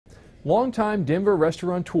Longtime Denver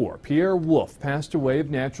restaurateur Pierre Wolfe passed away of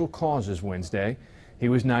natural causes Wednesday. He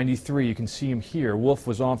was 93. You can see him here. Wolfe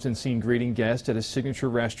was often seen greeting guests at his signature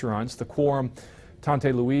restaurants, the Quorum,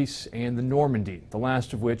 Tante Louise, and the Normandy, the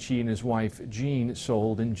last of which he and his wife Jean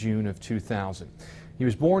sold in June of 2000. He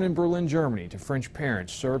was born in Berlin, Germany, to French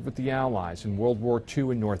parents, served with the Allies in World War II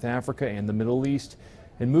in North Africa and the Middle East,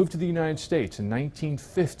 and moved to the United States in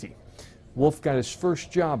 1950. Wolfe got his first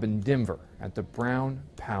job in Denver at the Brown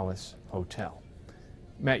Palace Hotel.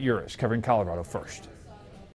 Matt Uris covering Colorado First.